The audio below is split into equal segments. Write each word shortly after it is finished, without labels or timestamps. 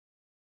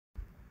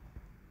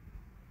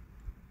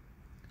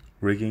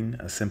Rigging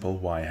a simple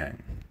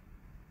Y-hang.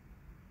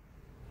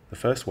 The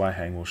first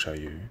Y-hang we'll show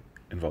you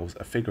involves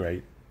a figure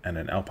 8 and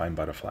an alpine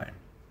butterfly.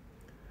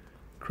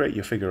 Create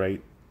your figure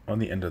 8 on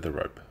the end of the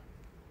rope.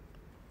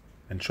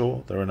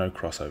 Ensure there are no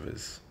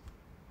crossovers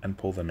and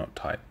pull the knot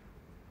tight.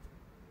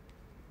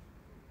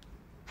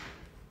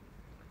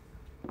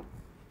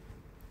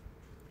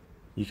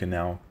 You can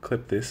now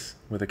clip this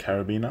with a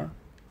carabiner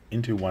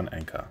into one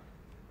anchor.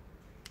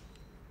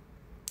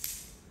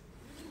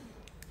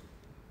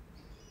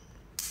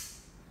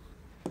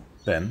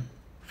 Then,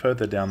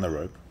 further down the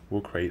rope,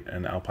 we'll create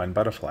an alpine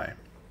butterfly.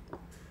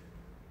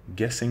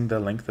 Guessing the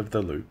length of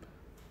the loop,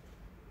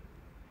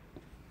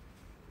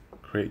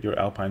 create your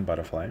alpine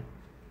butterfly.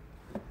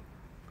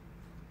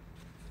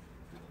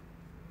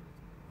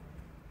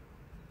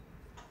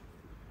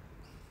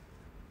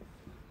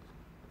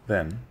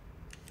 Then,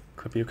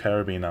 clip your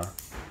carabiner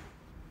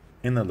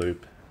in the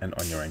loop and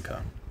on your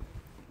anchor.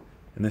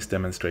 In this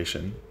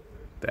demonstration,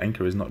 the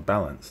anchor is not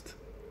balanced.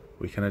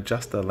 We can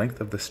adjust the length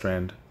of the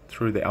strand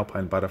through the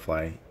alpine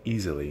butterfly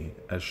easily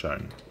as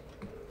shown.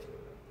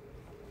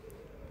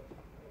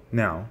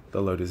 Now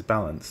the load is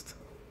balanced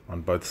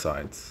on both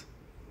sides.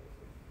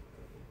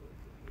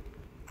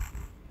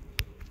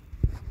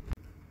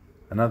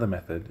 Another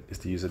method is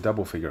to use a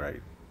double figure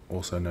 8,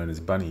 also known as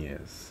bunny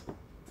ears.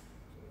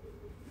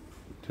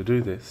 To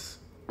do this,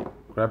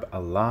 grab a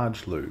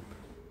large loop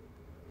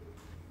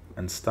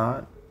and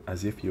start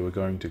as if you were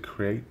going to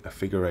create a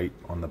figure 8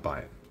 on the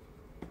bight,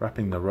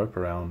 wrapping the rope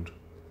around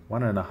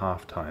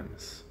 1.5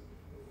 times.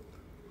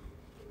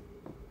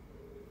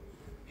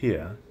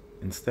 Here,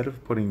 instead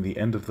of putting the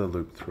end of the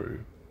loop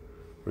through,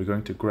 we're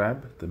going to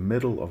grab the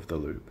middle of the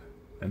loop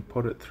and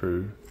put it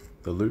through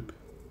the loop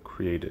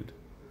created.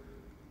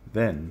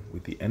 Then,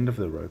 with the end of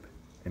the rope,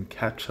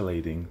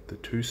 encapsulating the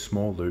two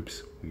small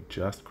loops we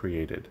just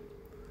created.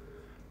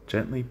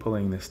 Gently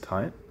pulling this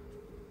tight,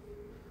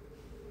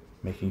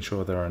 making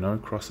sure there are no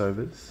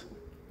crossovers,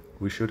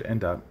 we should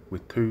end up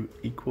with two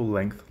equal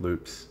length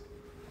loops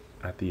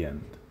at the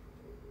end.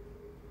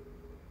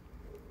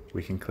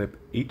 We can clip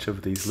each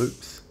of these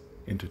loops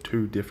into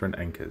two different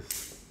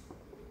anchors.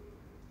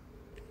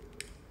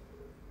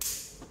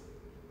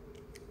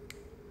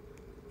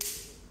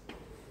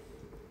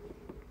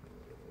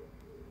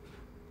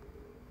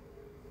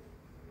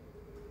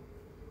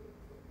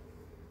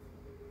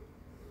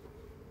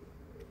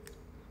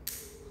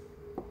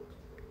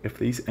 If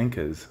these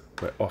anchors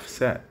were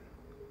offset,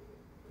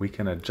 we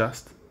can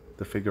adjust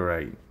the figure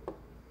 8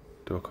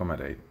 to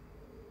accommodate.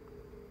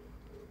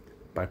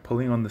 By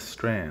pulling on the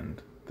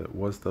strand that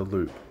was the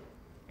loop,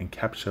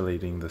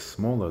 encapsulating the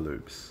smaller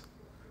loops,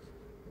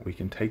 we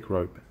can take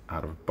rope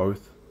out of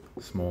both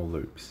small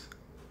loops,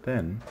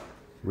 then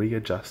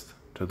readjust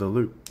to the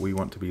loop we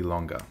want to be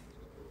longer.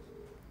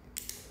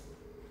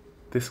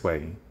 This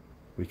way,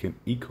 we can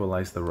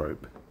equalize the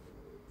rope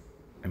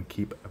and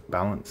keep a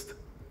balanced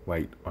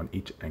weight on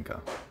each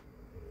anchor.